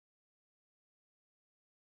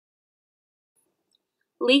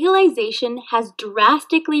Legalization has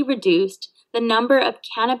drastically reduced the number of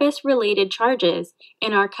cannabis-related charges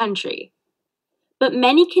in our country. But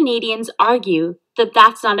many Canadians argue that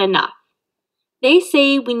that's not enough. They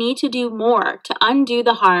say we need to do more to undo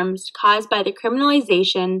the harms caused by the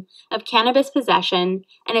criminalization of cannabis possession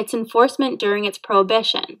and its enforcement during its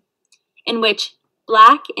prohibition, in which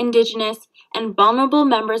Black, Indigenous, and vulnerable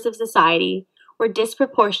members of society were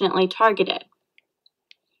disproportionately targeted.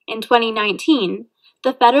 In 2019,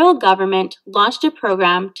 the federal government launched a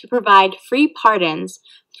program to provide free pardons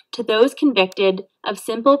to those convicted of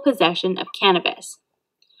simple possession of cannabis.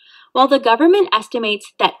 While the government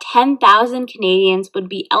estimates that 10,000 Canadians would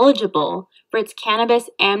be eligible for its cannabis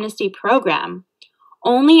amnesty program,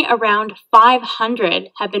 only around 500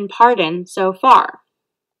 have been pardoned so far.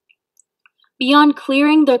 Beyond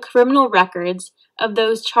clearing the criminal records of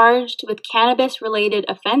those charged with cannabis-related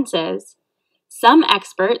offenses, some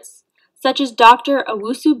experts, such as Dr.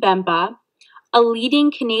 Owusu Bempah, a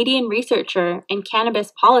leading Canadian researcher in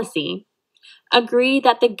cannabis policy, agree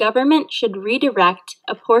that the government should redirect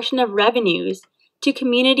a portion of revenues to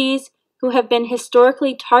communities who have been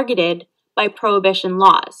historically targeted by prohibition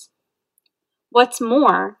laws. What's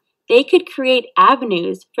more, they could create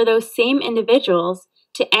avenues for those same individuals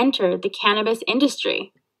to enter the cannabis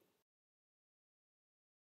industry.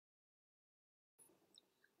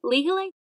 Legalization